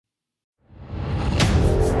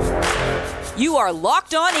You are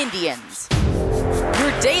Locked On Indians,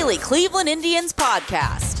 your daily Cleveland Indians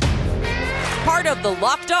podcast. Part of the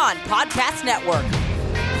Locked On Podcast Network,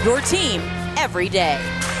 your team every day.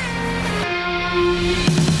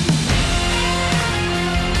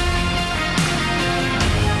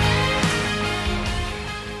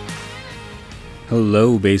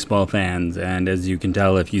 Hello, baseball fans, and as you can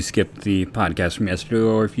tell if you skipped the podcast from yesterday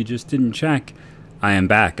or if you just didn't check, I am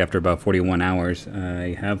back after about 41 hours.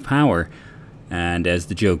 I have power, and as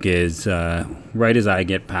the joke is, right as I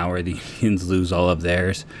get power, the Indians lose all of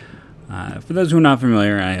theirs. For those who are not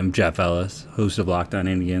familiar, I am Jeff Ellis, host of Locked On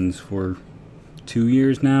Indians for 2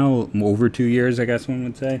 years now, over 2 years, I guess one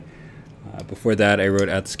would say. Before that, I wrote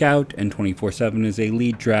at Scout and 24/7 as a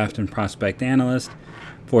lead draft and prospect analyst.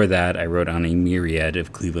 Before that, I wrote on a myriad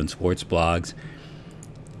of Cleveland sports blogs.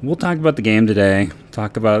 We'll talk about the game today,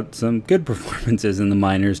 talk about some good performances in the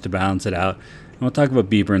minors to balance it out, and we'll talk about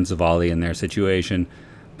Bieber and Savali and their situation.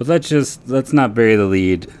 But let's not bury the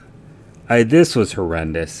lead. This was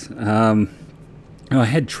horrendous. I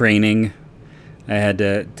had training I had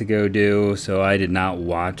to go do, so I did not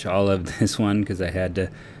watch all of this one because I had to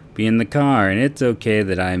be in the car, and it's okay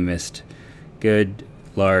that I missed good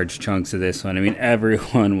large chunks of this one. I mean,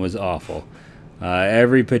 everyone was awful.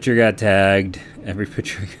 Every pitcher got tagged. Every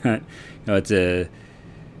pitcher got, it's a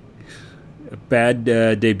bad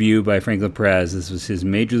debut by Franklin Perez. This was his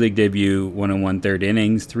major league debut, 1 1/3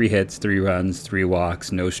 innings, 3 hits, 3 runs, 3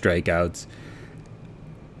 walks, no strikeouts.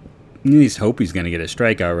 You at least hope he's going to get a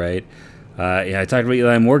strikeout, right? I talked about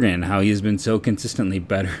Eli Morgan and how he's been so consistently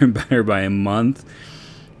better and better by a month.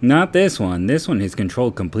 Not this one. This one, his control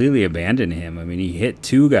completely abandoned him. I mean, he hit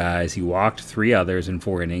 2 guys. He walked 3 others in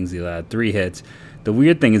 4 innings. He allowed 3 hits. The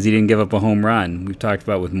weird thing is he didn't give up a home run. We've talked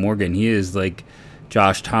about with Morgan. He is like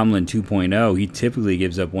Josh Tomlin 2.0. He typically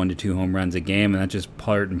gives up 1 to 2 home runs a game, and that's just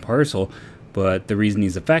part and parcel. But the reason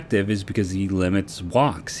he's effective is because he limits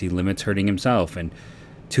walks. He limits hurting himself. And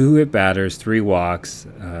 2 hit batters, 3 walks,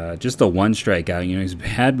 just the 1 strikeout. He's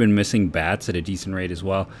had been missing bats at a decent rate as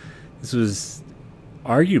well. This was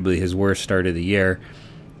arguably his worst start of the year.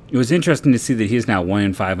 It was interesting to see that he's now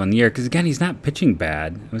 1-5 on the year because, again, he's not pitching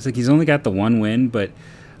bad. It was like he's only got the 1 win, but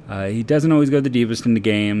he doesn't always go the deepest into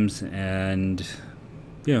games, and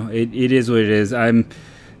it is what it is.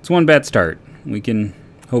 It's one bad start. We can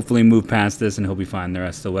hopefully move past this, and he'll be fine the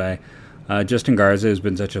rest of the way. Justin Garza has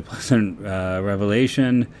been such a pleasant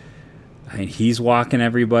revelation. I mean, he's walking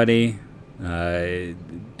everybody. Do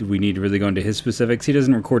we need to really go into his specifics? He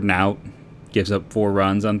doesn't record an out. Gives up 4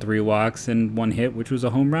 runs on 3 walks and 1 hit, which was a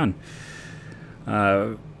home run.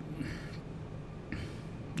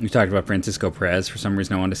 We talked about Francisco Perez. For some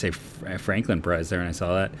reason, I wanted to say Franklin Perez there, and I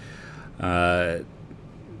saw that.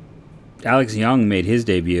 Alex Young made his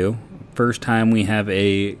debut. First time we have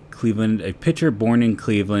a pitcher born in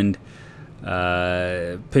Cleveland,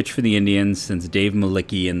 pitch for the Indians since Dave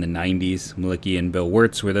Malicki in the 90s. Malicki and Bill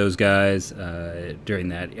Wirtz were those guys during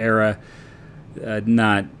that era.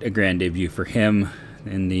 Not a grand debut for him.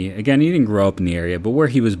 Again, he didn't grow up in the area, but where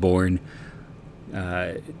he was born,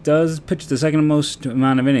 does pitch the second most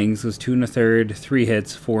amount of innings. It was 2 1/3, 3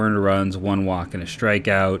 hits, 4 earned runs, 1 walk, and a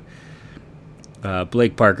strikeout.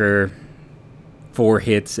 Blake Parker, 4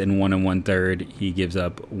 hits and 1 1/3. He gives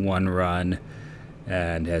up 1 run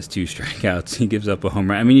and has 2 strikeouts. He gives up a home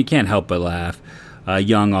run. I mean, you can't help but laugh.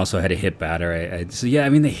 Young also had a hit batter.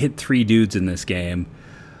 They hit 3 dudes in this game.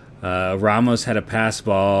 Ramos had a pass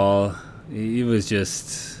ball. It was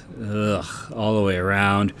just all the way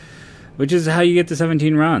around, which is how you get to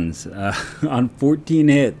 17 runs on 14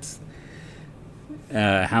 hits.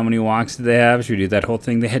 How many walks did they have? Should we do that whole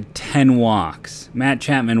thing? They had 10 walks. Matt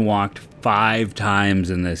Chapman walked 5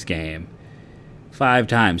 times in this game. 5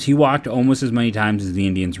 times. He walked almost as many times as the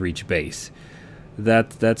Indians reached base.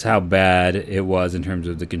 That's how bad it was in terms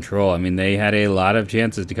of the control. I mean, they had a lot of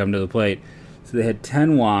chances to come to the plate. So they had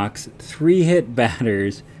 10 walks, 3 hit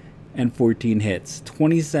batters, and 14 hits.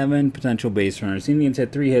 27 potential base runners. The Indians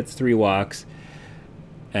had 3 hits, 3 walks,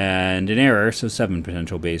 and an error, so 7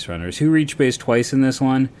 potential base runners. Who reached base twice in this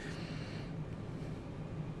one?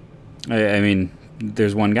 I mean,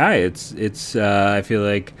 there's one guy. It's I feel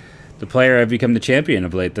like the player I've become the champion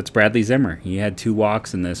of late. That's Bradley Zimmer. He had 2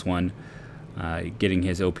 walks in this one, getting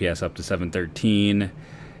his OPS up to 713.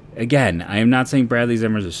 Again, I am not saying Bradley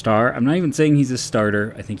Zimmer's a star. I'm not even saying he's a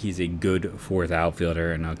starter. I think he's a good 4th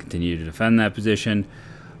outfielder, and I'll continue to defend that position.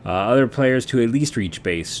 Other players to at least reach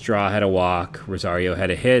base. Straw had a walk. Rosario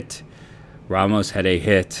had a hit. Ramos had a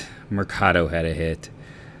hit. Mercado had a hit.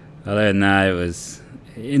 Other than that, it was...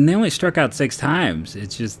 And they only struck out 6 times.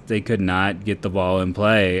 It's just they could not get the ball in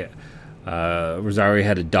play. Rosario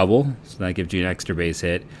had a double, so that gives you an extra base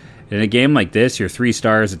hit. In a game like this, your 3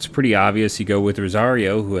 stars, it's pretty obvious you go with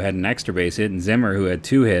Rosario, who had an extra base hit, and Zimmer, who had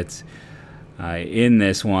 2 hits in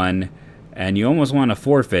this one. And you almost want to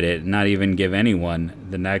forfeit it and not even give anyone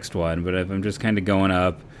the next one. But if I'm just kind of going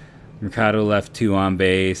up, Mercado left 2 on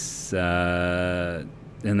base, and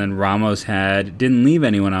then Ramos didn't leave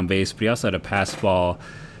anyone on base, but he also had a pass ball.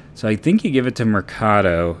 So I think you give it to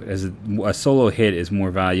Mercado, as a solo hit is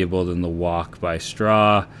more valuable than the walk by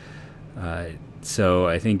Straw. So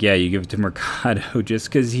I think, you give it to Mercado just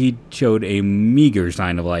because he showed a meager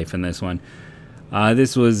sign of life in this one.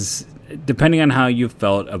 This was, depending on how you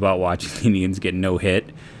felt about watching the Indians get no hit,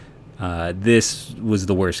 this was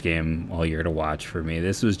the worst game all year to watch for me.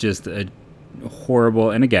 This was just a horrible,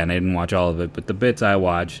 and again, I didn't watch all of it, but the bits I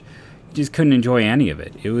watched, just couldn't enjoy any of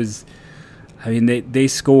it. It was, they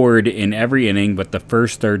scored in every inning but the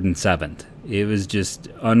first, third, and seventh. It was just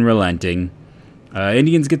unrelenting.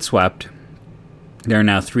 Indians get swept. They're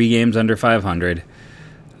now 3 games under 500.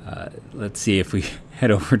 Let's see if we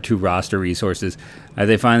head over to roster resources. Are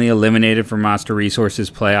they finally eliminated from roster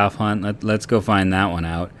resources playoff hunt? Let's go find that one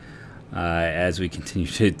out as we continue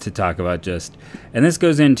to talk about and this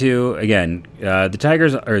goes into, again,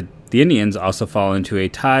 the Indians also fall into a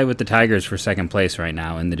tie with the Tigers for second place right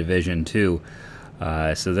now in the division too.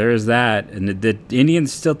 So there is that, and the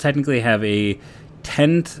Indians still technically have a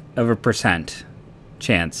 0.1%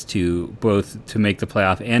 chance to make the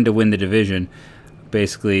playoff and to win the division.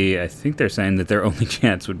 Basically, I think they're saying that their only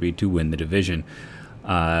chance would be to win the division.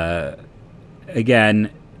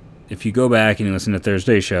 Again, if you go back and you listen to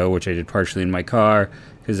Thursday's show, which I did partially in my car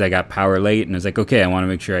because I got power late and I was like, okay, I want to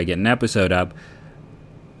make sure I get an episode up.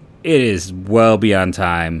 It is well beyond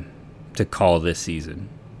time to call this season.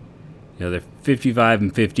 They're 55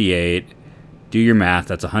 and 58. Do your math.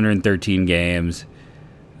 That's 113 games.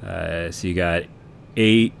 So you got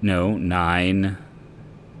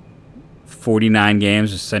 49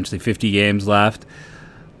 games, essentially 50 games left.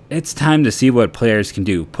 It's time to see what players can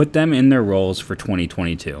do. Put them in their roles for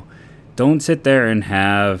 2022. Don't sit there and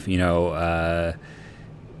have, I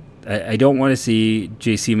don't want to see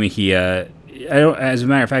JC Mejia. As a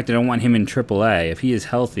matter of fact, I don't want him in AAA. If he is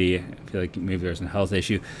healthy, I feel like maybe there's a health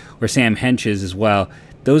issue, or Sam Henches as well.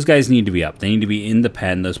 Those guys need to be up. They need to be in the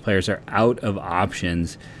pen. Those players are out of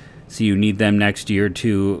options. So you need them next year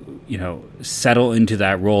to, settle into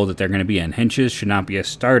that role that they're going to be in. Henches should not be a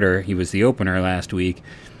starter. He was the opener last week.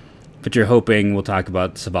 But you're hoping, we'll talk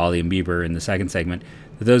about Savali and Bieber in the second segment,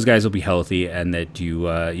 that those guys will be healthy and that you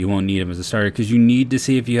won't need him as a starter, because you need to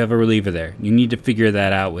see if you have a reliever there. You need to figure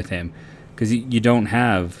that out with him, because you don't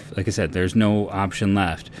have, like I said, there's no option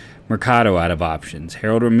left. Mercado out of options.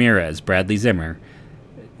 Harold Ramirez, Bradley Zimmer.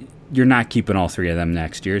 You're not keeping all 3 of them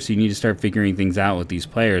next year, so you need to start figuring things out with these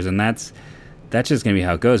players, and that's just going to be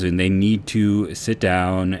how it goes. And they need to sit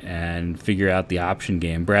down and figure out the option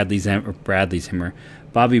game. Bradley Zimmer,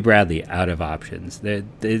 Bobby Bradley out of options.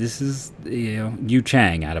 This is Yu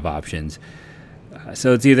Chang out of options.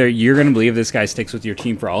 So it's either you're going to believe this guy sticks with your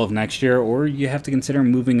team for all of next year, or you have to consider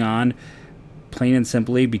moving on, plain and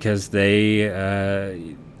simply, because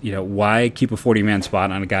they. Why keep a 40-man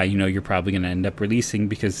spot on a guy you're probably going to end up releasing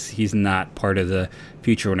because he's not part of the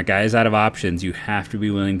future? When a guy is out of options, you have to be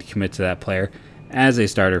willing to commit to that player as a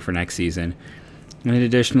starter for next season. And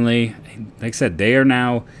additionally, like I said, they are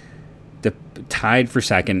now tied for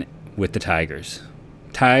second with the Tigers.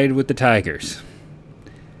 Tied with the Tigers.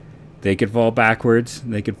 They could fall backwards.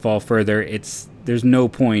 They could fall further. There's no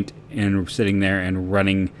point in sitting there and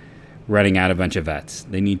running out a bunch of vets.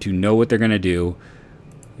 They need to know what they're going to do.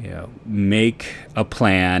 Make a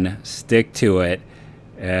plan, stick to it,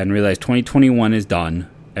 and realize 2021 is done.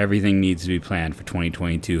 Everything needs to be planned for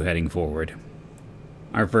 2022 heading forward.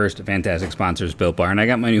 Our first fantastic sponsor is Built Bar, and I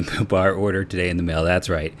got my new Built Bar order today in the mail. That's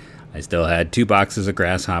right. I still had 2 boxes of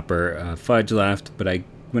Grasshopper fudge left, but I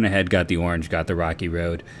went ahead, got the orange, got the Rocky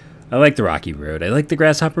Road. I like the Rocky Road. I like the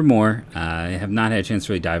Grasshopper more. I have not had a chance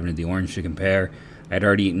to really dive into the orange to compare. I had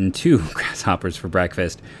already eaten 2 Grasshoppers for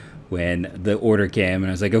breakfast when the order came, and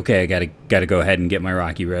I was like, okay, I gotta go ahead and get my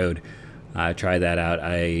Rocky Road. Try that out.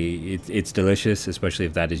 It's delicious, especially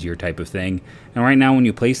if that is your type of thing. And right now, when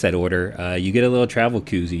you place that order, you get a little travel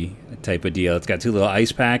koozie type of deal. It's got 2 little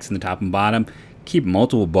ice packs in the top and bottom. Keep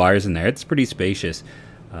multiple bars in there. It's pretty spacious.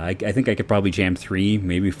 I think I could probably jam 3,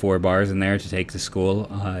 maybe 4 bars in there to take to school.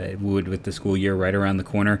 With the school year right around the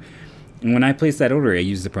corner. And when I placed that order, I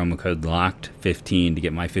used the promo code LOCKED15 to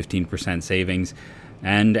get my 15% savings.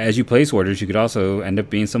 And as you place orders, you could also end up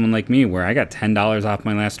being someone like me, where I got $10 off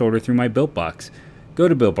my last order through my Built Box. Go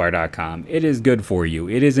to BuiltBar.com. It is good for you.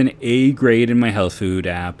 It is an A grade in my health food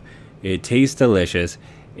app. It tastes delicious.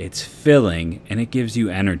 It's filling, and it gives you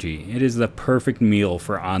energy. It is the perfect meal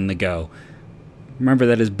for on the go. Remember,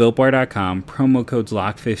 that is BuiltBar.com. Promo code's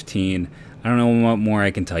LOCK15. I don't know what more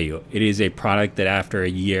I can tell you. It is a product that after a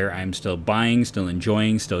year I'm still buying, still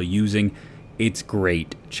enjoying, still using. It's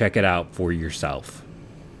great. Check it out for yourself.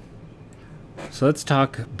 So let's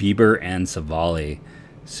talk Bieber and Civale.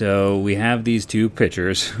 So we have these two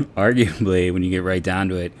pitchers, arguably, when you get right down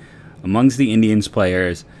to it, amongst the Indians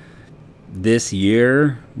players this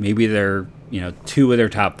year. Maybe they're, two of their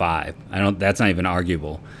top five. That's not even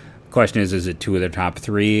arguable. The question is it two of their top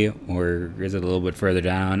three, or is it a little bit further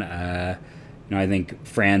down? I think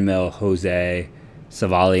Franmil, Jose,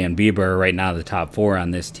 Civale, and Bieber are right now the top four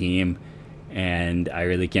on this team. And I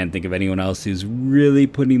really can't think of anyone else who's really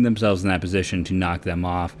putting themselves in that position to knock them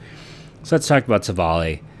off. So let's talk about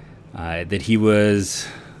Civale. That he was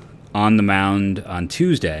on the mound on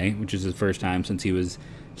Tuesday, which is his first time since he was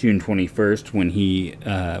June 21st when he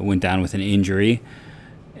went down with an injury.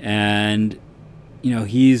 And,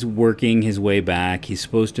 he's working his way back. He's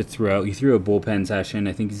supposed to he threw a bullpen session.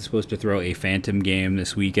 I think he's supposed to throw a phantom game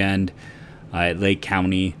this weekend at Lake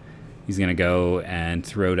County. He's going to go and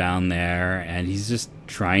throw down there, and he's just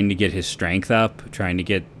trying to get his strength up, trying to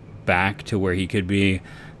get back to where he could be.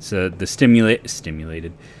 So the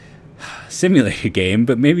simulated game,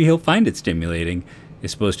 but maybe he'll find it stimulating,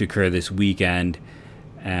 is supposed to occur this weekend.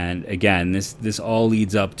 And again, this all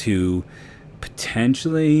leads up to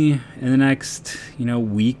potentially in the next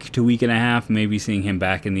week to week and a half, maybe seeing him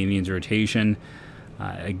back in the Indians rotation.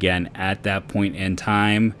 Again, at that point in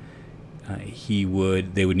time, they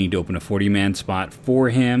would need to open a 40-man spot for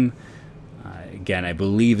him. Again, I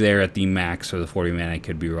believe they're at the max for the 40-man. I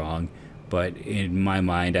could be wrong. But in my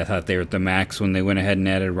mind, I thought they were at the max when they went ahead and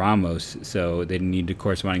added Ramos, so they didn't need to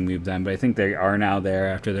corresponding move them. But I think they are now there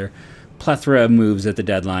after their plethora of moves at the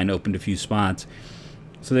deadline, opened a few spots.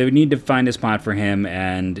 So they would need to find a spot for him,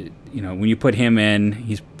 and when you put him in,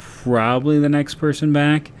 he's probably the next person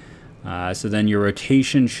back. So then your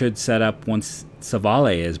rotation should set up once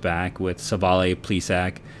Civale is back with Civale,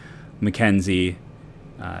 Plesac, McKenzie,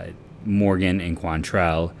 Morgan, and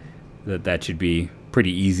Quantrell. That should be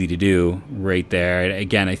pretty easy to do right there.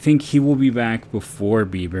 Again, I think he will be back before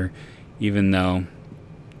Bieber, even though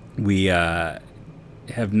we have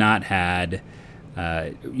not had,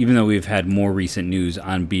 even though we've had more recent news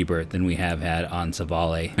on Bieber than we have had on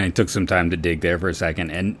Civale. And I took some time to dig there for a second,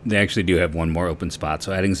 and they actually do have one more open spot,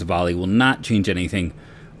 so adding Civale will not change anything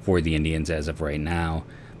for the Indians as of right now.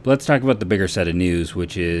 But let's talk about the bigger set of news,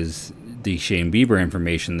 which is the Shane Bieber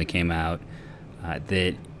information that came out,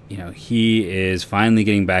 that he is finally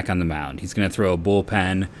getting back on the mound. He's going to throw a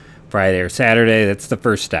bullpen Friday or Saturday. That's the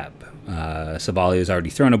first step. Civale has already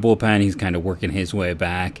thrown a bullpen. He's kind of working his way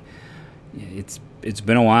back. It's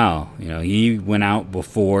been a while. He went out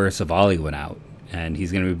before Civale went out, and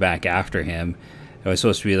he's going to be back after him. It was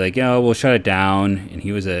supposed to be like, we'll shut it down, and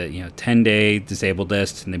he was a 10-day disabled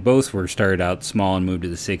list, and they both were started out small and moved to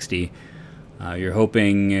the 60. You're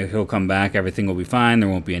hoping he'll come back, everything will be fine, there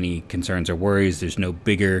won't be any concerns or worries, there's no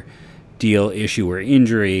bigger deal, issue, or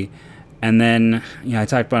injury. And then, I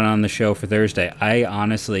talked about it on the show for Thursday. I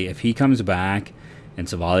honestly, if he comes back and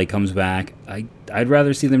Civale comes back, I'd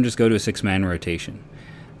rather see them just go to a 6-man rotation.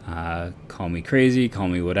 Call me crazy, call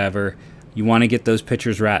me whatever. You want to get those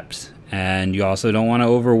pitchers reps, and you also don't want to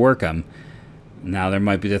overwork them. Now, there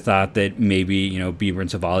might be the thought that maybe, Bieber and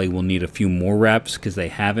Civale will need a few more reps because they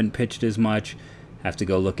haven't pitched as much. Have to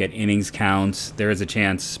go look at innings counts. There is a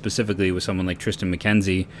chance, specifically with someone like Tristan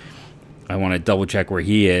McKenzie, I want to double-check where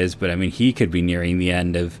he is, but, he could be nearing the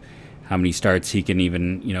end of how many starts he can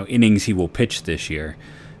even, innings he will pitch this year.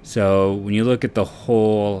 So when you look at the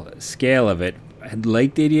whole scale of it, I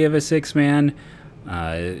like the idea of a 6-man.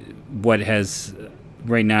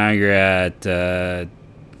 Right now you're at...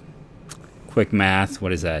 quick math,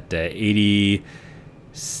 what is that?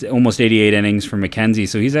 almost 88 innings for McKenzie.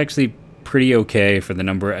 So he's actually pretty okay for the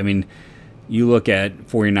number. You look at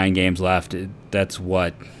 49 games left. That's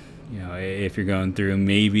what, if you're going through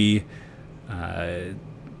maybe, in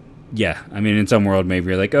some world, maybe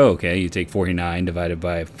you're like, okay, you take 49 divided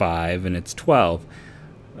by 5 and it's 12.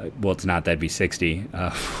 Well, it's not, that'd be 60.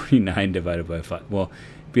 49 divided by 5. Well,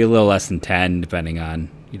 it'd be a little less than 10 depending on,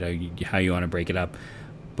 how you want to break it up.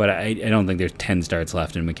 But I don't think there's 10 starts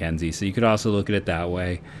left in McKenzie. So you could also look at it that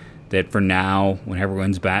way, that for now, when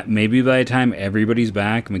everyone's back, maybe by the time everybody's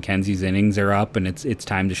back, McKenzie's innings are up, and it's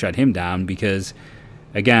time to shut him down because,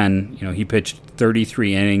 again, he pitched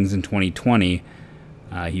 33 innings in 2020.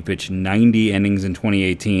 He pitched 90 innings in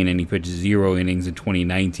 2018, and he pitched 0 innings in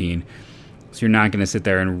 2019. So you're not going to sit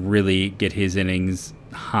there and really get his innings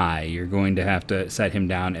high. You're going to have to set him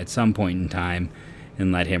down at some point in time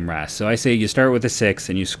and let him rest. So I say you start with a 6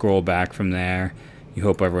 and you scroll back from there. You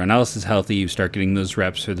hope everyone else is healthy. You start getting those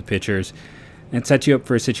reps for the pitchers. And it sets you up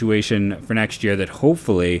for a situation for next year that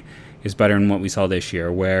hopefully is better than what we saw this year,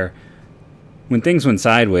 where when things went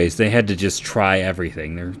sideways, they had to just try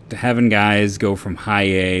everything. They're having guys go from high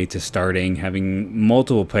A to starting, having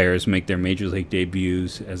multiple players make their major league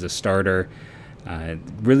debuts as a starter,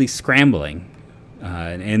 really scrambling.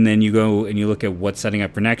 And then you go and you look at what's setting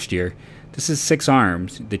up for next year. This is 6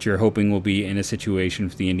 arms that you're hoping will be in a situation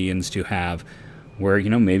for the Indians to have where,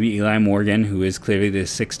 maybe Eli Morgan, who is clearly the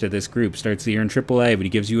 6th of this group, starts the year in AAA, but he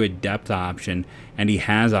gives you a depth option, and he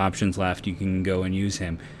has options left. You can go and use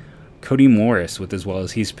him. Cody Morris, with as well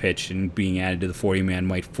as he's pitched and being added to the 40-man,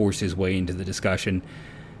 might force his way into the discussion.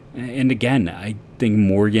 And again, I think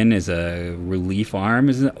Morgan as a relief arm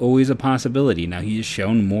is always a possibility. Now, he has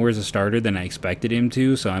shown more as a starter than I expected him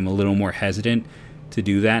to, so I'm a little more hesitant to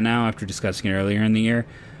do that now after discussing it earlier in the year.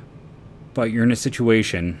 But you're in a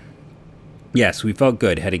situation... Yes, we felt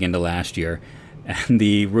good heading into last year, and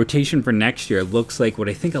the rotation for next year looks like what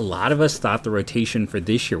I think a lot of us thought the rotation for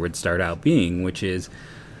this year would start out being, which is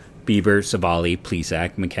Bieber, Savali,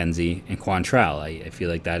 Plesac, McKenzie, and Quantrill. I feel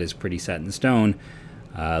like that is pretty set in stone.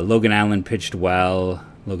 Logan Allen pitched well,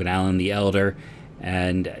 Logan Allen the elder,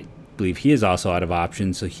 and I believe he is also out of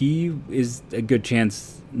options, so he is a good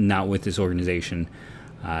chance not with this organization.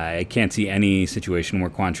 I can't see any situation where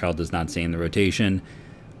Quantrill does not stay in the rotation.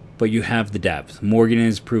 But you have the depth. Morgan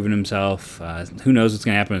has proven himself. Who knows what's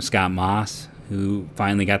going to happen with Scott Moss, who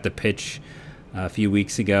finally got the pitch a few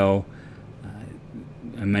weeks ago.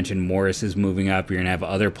 I mentioned Morris is moving up. You're going to have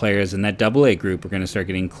other players in that AA group are going to start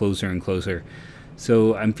getting closer and closer.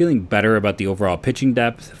 So I'm feeling better about the overall pitching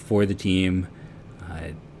depth for the team.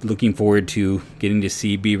 Looking forward to getting to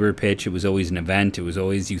see Bieber pitch. It was always an event. It was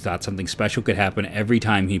always you thought something special could happen every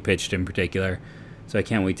time he pitched in particular. So I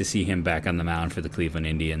can't wait to see him back on the mound for the Cleveland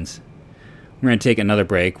Indians. We're going to take another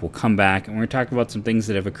break. We'll come back, and we're going to talk about some things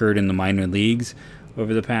that have occurred in the minor leagues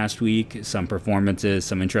over the past week, some performances,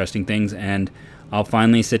 some interesting things, and I'll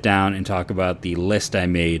finally sit down and talk about the list I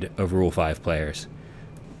made of Rule 5 players.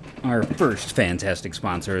 Our first fantastic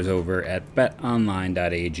sponsor is over at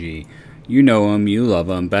betonline.ag. You know them, you love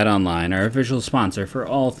them. BetOnline, our official sponsor for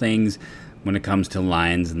all things when it comes to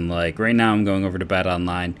lines and like. Right now I'm going over to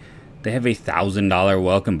BetOnline. They have a $1,000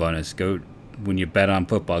 welcome bonus. Go when you bet on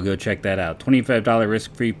football. Go check that out. $25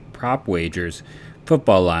 risk-free prop wagers,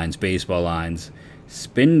 football lines, baseball lines,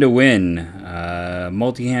 spin to win,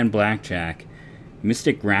 multi-hand blackjack,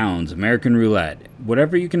 mystic rounds, American roulette.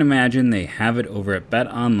 Whatever you can imagine, they have it over at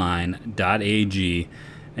betonline.ag.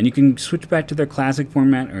 And you can switch back to their classic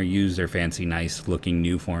format or use their fancy, nice-looking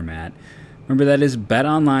new format. Remember, that is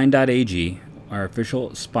betonline.ag, our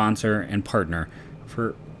official sponsor and partner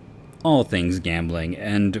for all things gambling.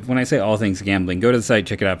 And when I say all things gambling, go to the site,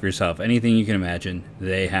 check it out for yourself. Anything you can imagine,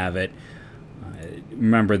 they have it.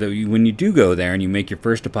 Remember that when you do go there and you make your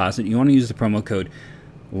first deposit, you want to use the promo code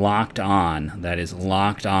Locked On. That is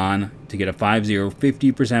Locked On to get a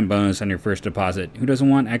 50% bonus on your first deposit. Who doesn't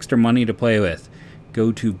want extra money to play with?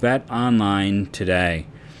 Go to BetOnline today.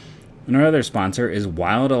 And our other sponsor is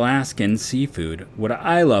Wild Alaskan Seafood. What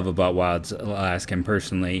I love about Wild Alaskan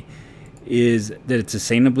personally is that it's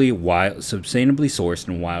sustainably sourced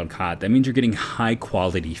and wild caught. That means you're getting high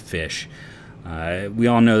quality fish. We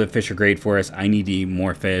all know that fish are great for us. I need to eat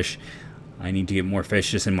more fish. I need to get more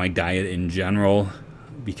fish just in my diet in general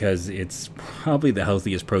because it's probably the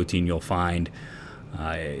healthiest protein you'll find.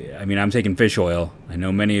 I'm taking fish oil. I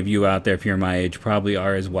know many of you out there, if you're my age, probably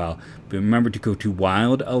are as well. But remember to go to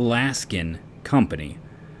Wild Alaskan Company,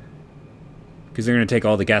 because they're going to take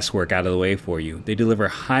all the guesswork out of the way for you. They deliver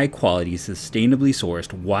high-quality, sustainably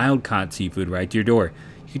sourced, wild-caught seafood right to your door.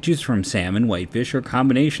 You can choose from salmon, whitefish, or a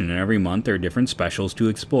combination, and every month there are different specials to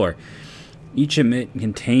explore. Each shipment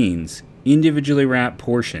contains individually wrapped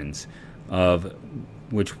portions of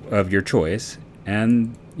your choice,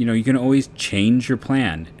 and you can always change your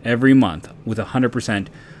plan every month with 100%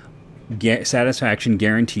 satisfaction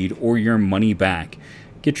guaranteed or your money back.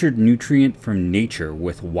 Get your nutrient from nature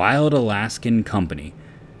with Wild Alaskan Company.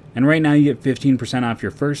 And right now you get 15% off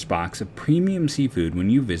your first box of premium seafood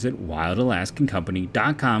when you visit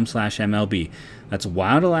wildalaskancompany.com/MLB. That's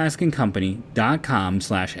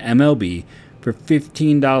wildalaskancompany.com/MLB for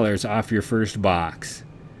 $15 off your first box.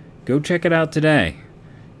 Go check it out today.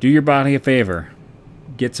 Do your body a favor.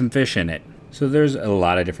 Get some fish in it. So there's a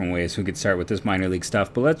lot of different ways we could start with this minor league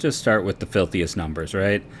stuff, but let's just start with the filthiest numbers,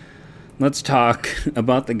 right? Let's talk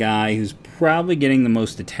about the guy who's probably getting the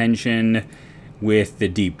most attention with the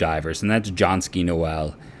deep divers, and that's Johnsky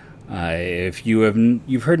Noel. If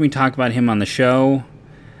you've heard me talk about him on the show,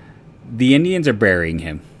 the Indians are burying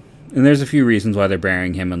him, and there's a few reasons why they're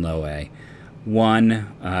burying him in low A. One,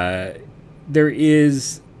 there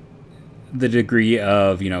is the degree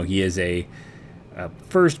of, he is a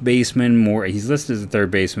first baseman. He's listed as a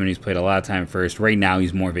third baseman. He's played a lot of time first. Right now,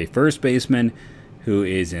 he's more of a first baseman who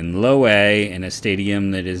is in low A in a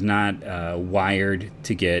stadium that is not wired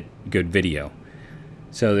to get good video.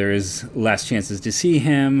 So there is less chances to see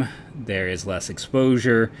him. There is less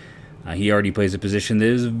exposure. He already plays a position that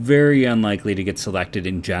is very unlikely to get selected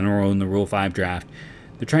in general in the Rule 5 draft.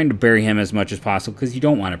 They're trying to bury him as much as possible because you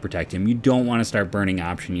don't want to protect him. You don't want to start burning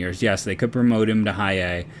option years. Yes, they could promote him to high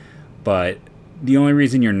A, but the only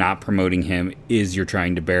reason you're not promoting him is you're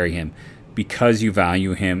trying to bury him because you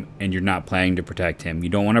value him and you're not planning to protect him. You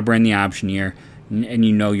don't want to burn the option year, and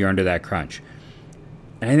you're under that crunch.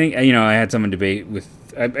 And I think, I had someone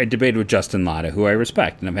I debated with Justin Latta, who I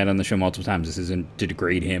respect, and I've had on the show multiple times. This isn't to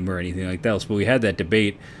degrade him or anything like that, but we had that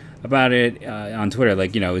debate about it on Twitter,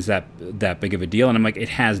 is that big of a deal? And I'm like, it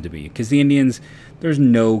has to be, because the Indians, there's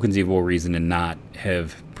no conceivable reason to not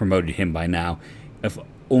have promoted him by now,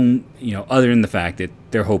 other than the fact that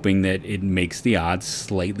they're hoping that it makes the odds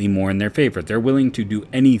slightly more in their favor. They're willing to do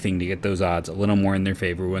anything to get those odds a little more in their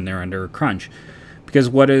favor when they're under a crunch. Because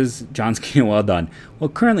what has Johnsky Noel done? Well,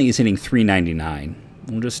 currently he's hitting .399.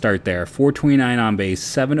 We'll just start there. .429 on base,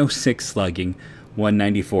 .706 slugging,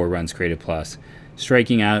 .194 runs created plus.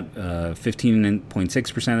 Striking out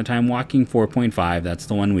 15.6% of the time, walking 4.5. That's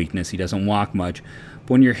the one weakness. He doesn't walk much.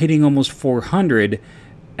 But when you're hitting almost 400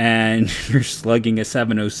 and you're slugging a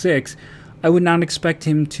 .706, I would not expect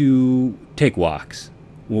him to take walks.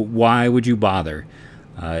 Well, why would you bother?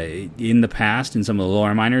 In the past, in some of the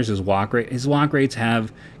lower minors, his walk rates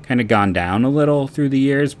have kind of gone down a little through the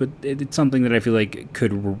years, but it's something that I feel like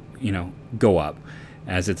could, go up,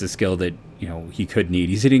 as it's a skill that, he could need.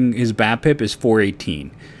 His BABIP is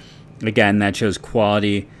 .418. Again, that shows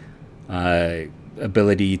quality,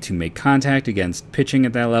 ability to make contact against pitching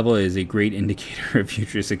at that level is a great indicator of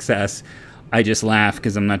future success. I just laugh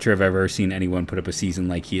because I'm not sure I've ever seen anyone put up a season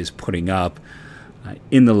like he is putting up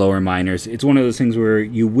in the lower minors. It's one of those things where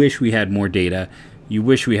you wish we had more data. You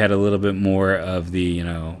wish we had a little bit more of the,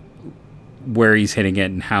 where he's hitting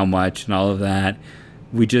it and how much and all of that.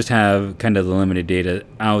 We just have kind of the limited data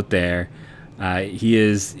out there. He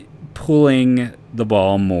is pulling the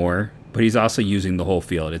ball more, but he's also using the whole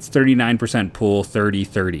field. It's 39% pull,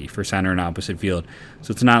 30-30 for center and opposite field.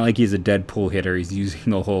 So it's not like he's a dead pull hitter. He's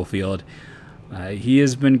using the whole field. He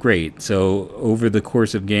has been great. So over the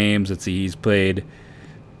course of games, let's see, he's played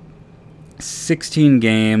 16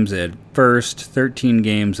 games at first, 13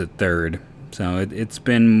 games at third. So it's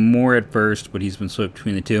been more at first, but he's been split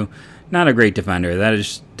between the two. Not a great defender. That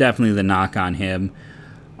is definitely the knock on him.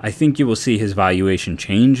 I think you will see his valuation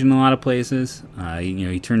change in a lot of places.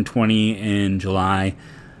 He turned 20 in July.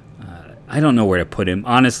 I don't know where to put him.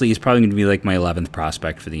 Honestly, he's probably going to be like my 11th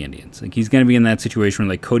prospect for the Indians. Like, he's going to be in that situation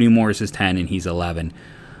where, like, Cody Morris is 10 and he's 11.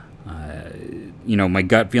 My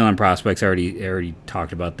gut feel on prospects, I already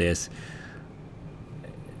talked about this.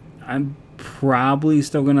 I'm probably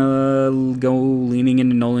still going to go leaning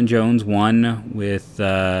into Nolan Jones 1 with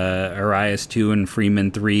Arias 2 and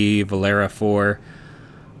Freeman 3, Valera 4.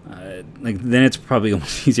 Then it's probably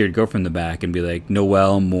almost easier to go from the back and be like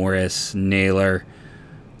Noel, Morris, Naylor.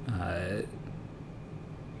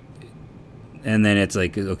 And then it's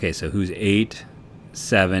like, okay, so who's 8,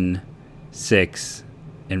 7, 6,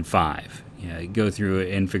 and 5? Go through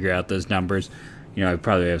it and figure out those numbers. I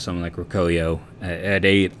probably have someone like Rocoyo at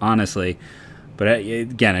 8, honestly. But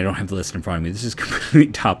again, I don't have the list in front of me. This is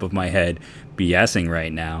completely top of my head BSing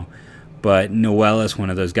right now. But Noel is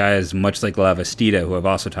one of those guys, much like Lavastida, who I've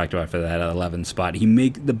also talked about for that 11 spot.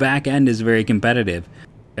 The back end is very competitive.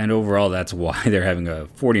 And overall, that's why they're having a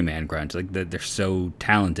 40-man crunch. Like, they're so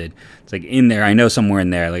talented. It's like in there, I know somewhere in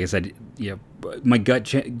there, like I said, my gut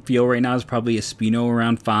feel right now is probably Espino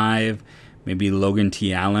around 5, maybe Logan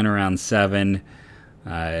T. Allen around 7.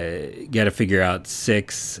 Got to figure out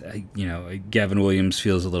 6. Gavin Williams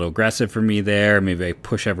feels a little aggressive for me there. Maybe I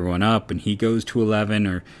push everyone up and he goes to 11,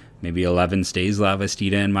 or maybe 11 stays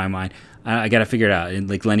Lavastida in my mind. I got to figure it out.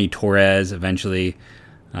 Like Lenny Torres eventually.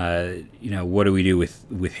 What do we do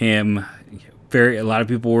with him? A lot of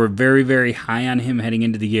people were very, very high on him heading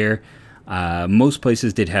into the year. Most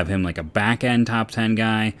places did have him like a back-end top 10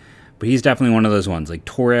 guy, but he's definitely one of those ones, like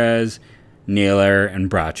Torres, Naylor, and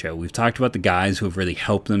Bracho. We've talked about the guys who have really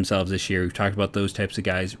helped themselves this year. We've talked about those types of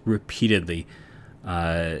guys repeatedly.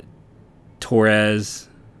 Torres,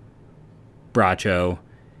 Bracho,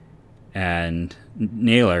 and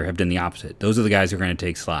Naylor have done the opposite. Those are the guys who are going to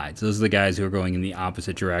take slides. Those are the guys who are going in the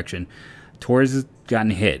opposite direction. Torres has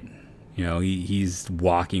gotten hit. He's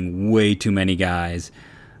walking way too many guys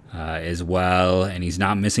as well, and he's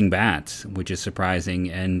not missing bats, which is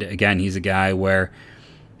surprising. And again, he's a guy where,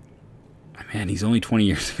 man, he's only 20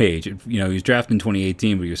 years of age. He was drafted in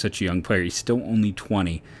 2018, but he was such a young player. He's still only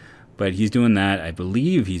 20. But he's doing that. I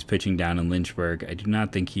believe he's pitching down in Lynchburg. I do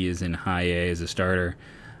not think he is in high A as a starter.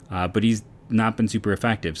 But he's not been super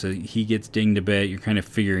effective. So he gets dinged a bit. You're kind of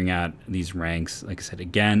figuring out these ranks. Like I said,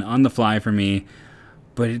 again, on the fly for me.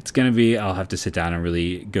 But it's going to be, I'll have to sit down and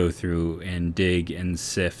really go through and dig and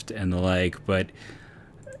sift and the like. But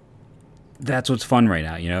that's what's fun right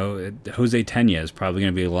now. Jose Tena is probably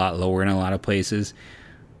going to be a lot lower in a lot of places.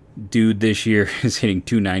 Dude this year is hitting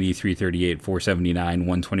 290, 338, 479,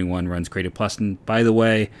 121 runs created plus. And by the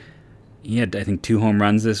way, he had, I think, 2 home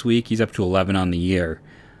runs this week. He's up to 11 on the year.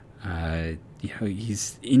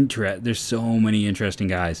 There's so many interesting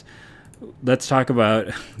guys. Let's talk about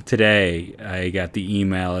today. I got the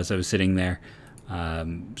email as I was sitting there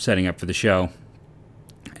setting up for the show.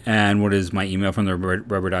 And what does my email from the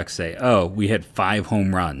Rubber Ducks say? Oh, we had 5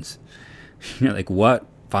 home runs. Like, what?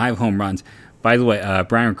 5 home runs? By the way,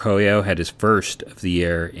 Brian Coyo had his first of the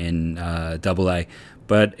year in AA,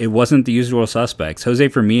 but it wasn't the usual suspects. Jose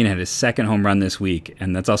Fermin had his 2nd home run this week,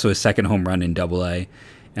 and that's also his 2nd home run in AA.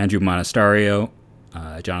 Andrew Monasterio,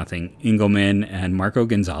 Jonathan Engelman, and Marco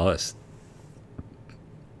Gonzalez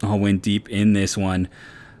all went deep in this one.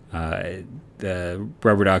 The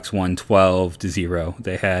Rubber Ducks won 12-0.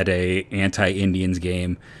 They had a anti-Indians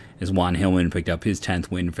game as Juan Hillman picked up his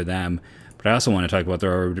 10th win for them. But I also want to talk about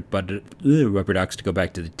the Rubber Ducks to go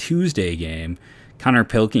back to the Tuesday game. Connor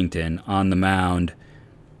Pilkington on the mound,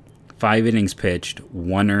 5 innings pitched,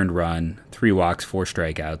 1 earned run, 3 walks, 4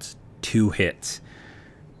 strikeouts, 2 hits.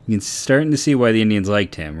 You can start to see why the Indians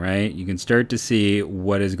liked him, right? You can start to see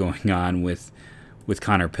what is going on with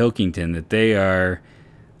Connor Pilkington, that they are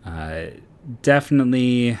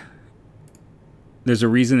definitely... There's a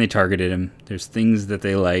reason they targeted him. There's things that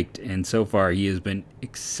they liked, and so far he has been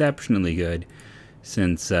exceptionally good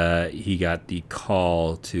since he got the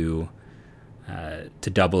call to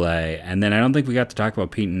AA. And then I don't think we got to talk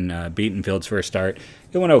about Peyton Beatonfield's first start.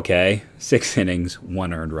 It went okay. 6 innings,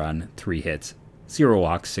 1 earned run, 3 hits, 0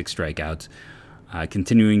 walks, 6 strikeouts.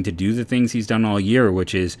 Continuing to do the things he's done all year,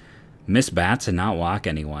 which is miss bats and not walk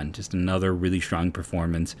anyone. Just another really strong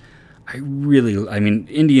performance.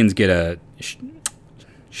 Indians get a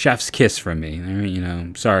chef's kiss from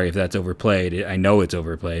me. Sorry if that's overplayed. I know it's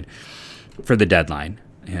overplayed for the deadline.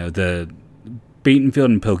 The Beatonfield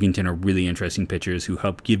and Pilkington are really interesting pitchers who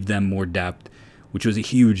help give them more depth, which was a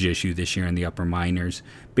huge issue this year in the upper minors.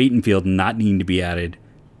 Beatonfield not needing to be added,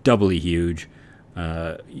 doubly huge.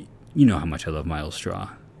 You know how much I love Miles Straw.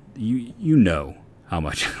 You know how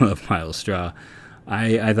much I love Miles Straw.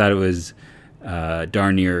 I thought it was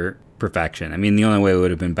darn near perfection. The only way it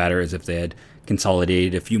would have been better is if they had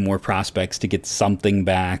consolidated a few more prospects to get something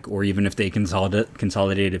back, or even if they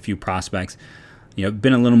consolidated a few prospects,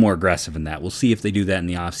 been a little more aggressive in that. We'll see if they do that in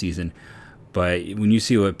the offseason. But when you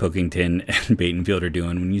see what Pilkington and Beatonfield are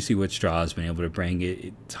doing, when you see what Straw has been able to bring,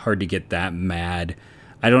 it's hard to get that mad.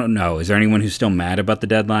 I don't know. Is there anyone who's still mad about the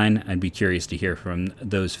deadline? I'd be curious to hear from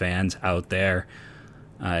those fans out there.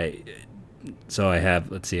 So I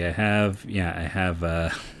have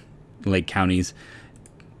Lake County's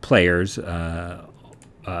players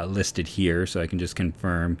listed here, so I can just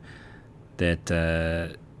confirm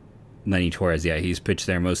that Lenny Torres, he's pitched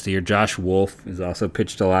there most of the year. Josh Wolf has also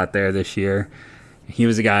pitched a lot there this year. He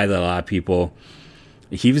was a guy that a lot of people...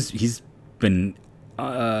 He's been...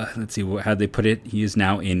 let's see, how'd they put it? He is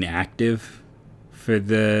now inactive for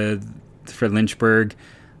Lynchburg.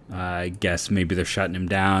 I guess maybe they're shutting him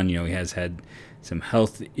down. He has had some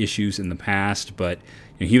health issues in the past, but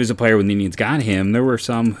he was a player when the Indians got him. There were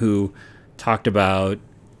some who talked about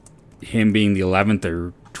him being the 11th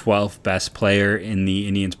or 12th best player in the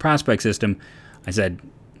Indians prospect system. I said,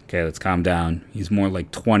 okay, let's calm down. He's more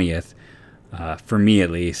like 20th, for me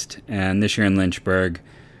at least. And this year in Lynchburg,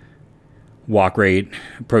 walk rate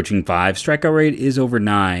approaching 5. Strikeout rate is over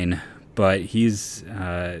 9, but he's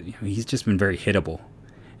just been very hittable.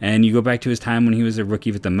 And you go back to his time when he was a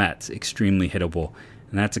rookie with the Mets, extremely hittable,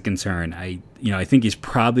 and that's a concern. I think he's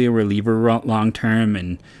probably a reliever long term,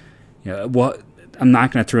 and I'm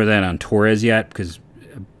not going to throw that on Torres yet, because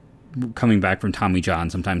coming back from Tommy John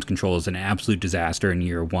sometimes control is an absolute disaster in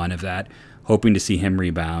year 1 of that. Hoping to see him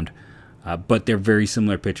rebound. But they're very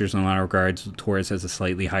similar pitchers in a lot of regards. Torres has a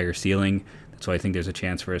slightly higher ceiling. That's why I think there's a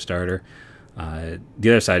chance for a starter. The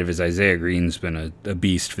other side of it is Isaiah Green's been a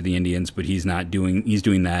beast for the Indians, but he's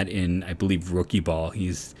doing that in, I believe, rookie ball.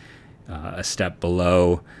 He's a step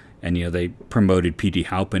below, and they promoted P.D.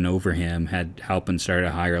 Halpin over him, had Halpin start at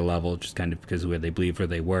a higher level just kind of because of where they believed where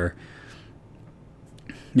they were.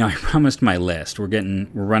 Now, I promised my list. We're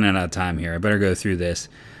running out of time here. I better go through this.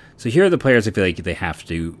 So here are the players I feel like they have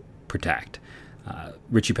to protect.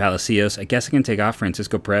 Richie Palacios. I guess I can take off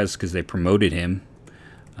Francisco Perez because they promoted him.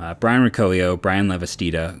 Brian Riccoio, Brian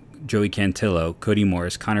Lavastida, Joey Cantillo, Cody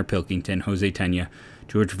Morris, Connor Pilkington, Jose Tena,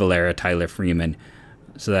 George Valera, Tyler Freeman.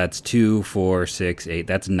 So that's 2, 4, 6, 8.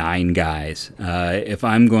 That's 9 guys. If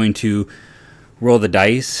I'm going to roll the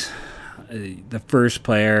dice, the first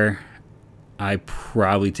player I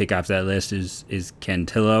probably take off that list is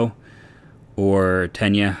Cantillo or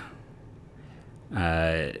Tena.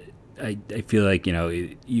 I feel like,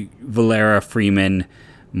 Valera, Freeman,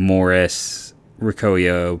 Morris,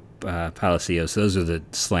 Riccoio, Palacios, those are the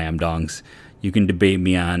slam dunks. You can debate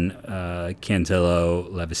me on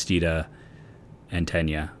Cantillo, Lavastida, and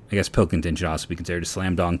Tena. I guess Pilkington should also be considered a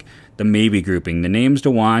slam dunk. The maybe grouping, the names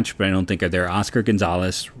to watch, but I don't think are there: Oscar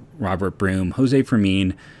Gonzalez, Robert Broom, Jose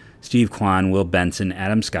Fermin, Steve Kwan, Will Benson,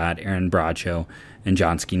 Adam Scott, Aaron Bracho, and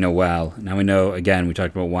Johnsky Noel. Now we know, again, we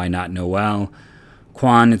talked about why not Noel.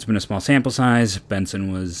 Kwan, it's been a small sample size.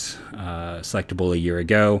 Benson was selectable a year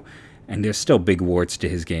ago, and there's still big warts to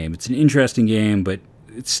his game. It's an interesting game, but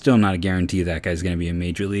it's still not a guarantee that guy's going to be a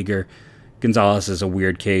major leaguer. Gonzalez is a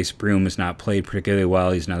weird case. Broom has not played particularly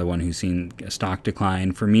well. He's another one who's seen a stock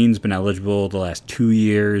decline. Fermin's been eligible the last 2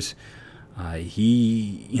 years.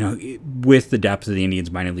 With the depth of the Indians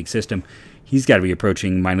minor league system, he's got to be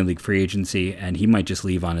approaching minor league free agency, and he might just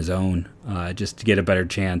leave on his own just to get a better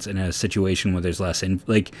chance in a situation where there's less.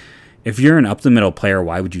 If you're an up-the-middle player,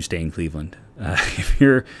 why would you stay in Cleveland? If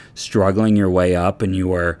you're struggling your way up and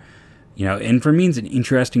you are, and Fermin's an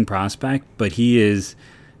interesting prospect, but he is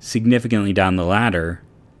significantly down the ladder,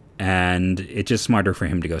 and it's just smarter for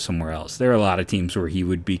him to go somewhere else. There are a lot of teams where he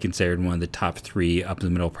would be considered one of the top 3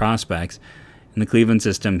 up-the-middle prospects. In the Cleveland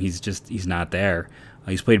system, he's not there.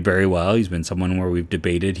 He's played very well. He's been someone where we've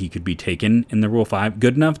debated he could be taken in the Rule 5,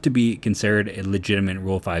 good enough to be considered a legitimate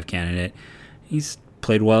Rule 5 candidate. He's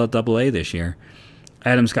played well at AA this year.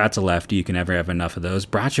 Adam Scott's a lefty. You can never have enough of those.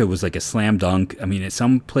 Bracho was like a slam dunk. I mean, at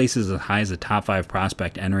some places as high as a top 5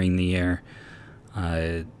 prospect entering the year.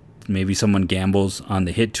 Maybe someone gambles on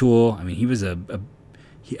the hit tool. I mean, he was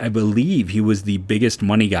I believe he was the biggest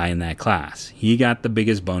money guy in that class. He got the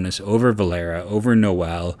biggest bonus over Valera, over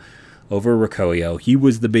Noel, over Riccoio. He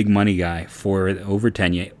was the big money guy over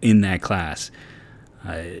Tena in that class.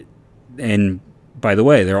 And by the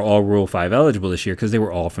way, they're all Rule 5 eligible this year because they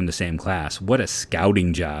were all from the same class. What a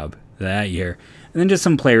scouting job that year. And then just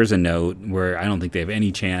some players a note where I don't think they have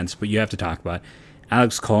any chance, but you have to talk about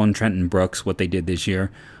Alex Cole and Trenton Brooks, what they did this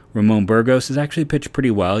year. Ramon Burgos has actually pitched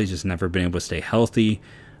pretty well. He's just never been able to stay healthy.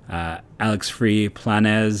 Alex Free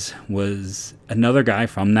Planez was another guy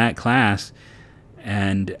from that class.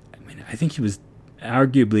 And I think he was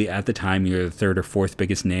arguably at the time either the 3rd or 4th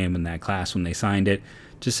biggest name in that class when they signed it.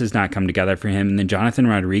 Just has not come together for him. And then Jonathan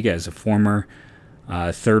Rodriguez, a former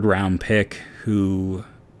 3rd round pick who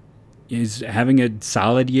is having a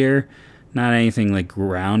solid year. Not anything like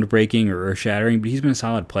groundbreaking or earth-shattering, but he's been a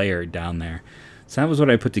solid player down there. So that was what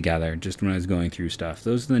I put together just when I was going through stuff.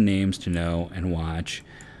 Those are the names to know and watch.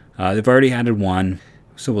 They've already added one,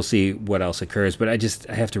 so we'll see what else occurs. But I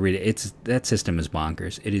have to read it. That system is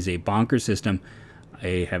bonkers. It is a bonkers system.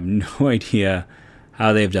 I have no idea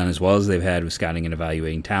how they've done as well as they've had with scouting and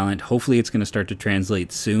evaluating talent. Hopefully it's going to start to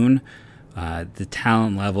translate soon. The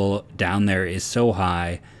talent level down there is so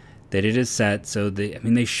high that it is set so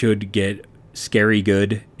they should get scary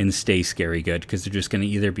good and stay scary good because they're just going to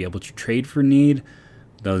either be able to trade for need,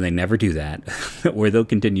 though they never do that, or they'll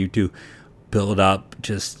continue to build up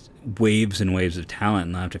just waves and waves of talent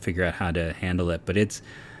and they'll have to figure out how to handle it. But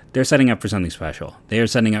they're setting up for something special. They are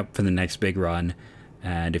setting up for the next big run.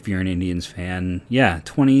 And if you're an Indians fan,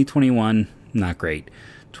 2021, not great.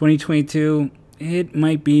 2022, it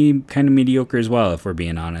might be kind of mediocre as well, if we're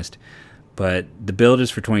being honest. But the build is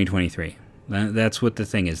for 2023. That's what the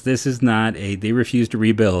thing is. This is not they refuse to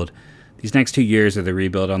rebuild. These next 2 years are the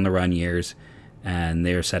rebuild on the run years, and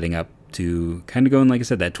they're setting up to kind of go in, like I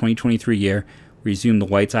said, that 2023 year. We assume the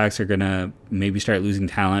White Sox are going to maybe start losing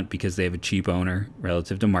talent because they have a cheap owner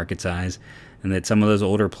relative to market size, and that some of those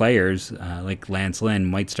older players, like Lance Lynn,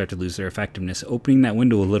 might start to lose their effectiveness, opening that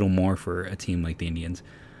window a little more for a team like the Indians.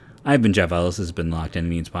 I've been Jeff Ellis. This has been Locked On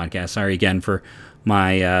Indians Podcast. Sorry again for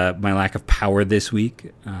my lack of power this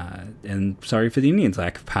week, and sorry for the Indians'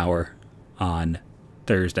 lack of power on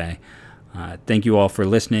Thursday. Thank you all for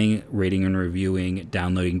listening, rating and reviewing,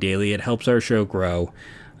 downloading daily. It helps our show grow.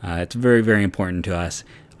 It's very, very important to us.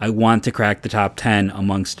 I want to crack the top 10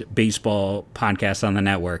 amongst baseball podcasts on the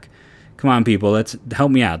network. Come on, people, let's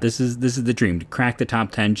help me out. This is the dream, to crack the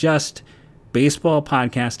top 10, just baseball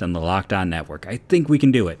podcast on the Locked On Network. I think we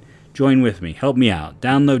can do it. Join with me. Help me out.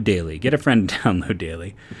 Download daily. Get a friend to download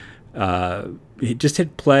daily. Just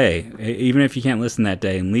hit play, even if you can't listen that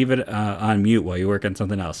day, and leave it on mute while you work on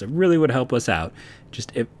something else. It really would help us out.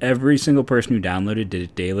 Just if every single person who downloaded did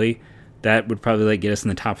it daily, that would probably get us in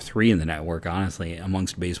the top 3 in the network, honestly,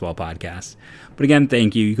 amongst baseball podcasts. But again,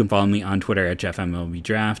 thank you. You can follow me on Twitter at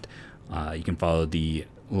JeffMLBDraft. You can follow the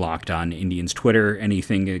Locked On Indians Twitter.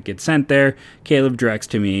 Anything that gets sent there, Caleb directs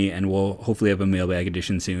to me, and we'll hopefully have a mailbag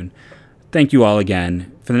edition soon. Thank you all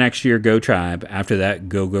again. For the next year, go Tribe. After that,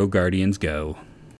 go Guardians, go.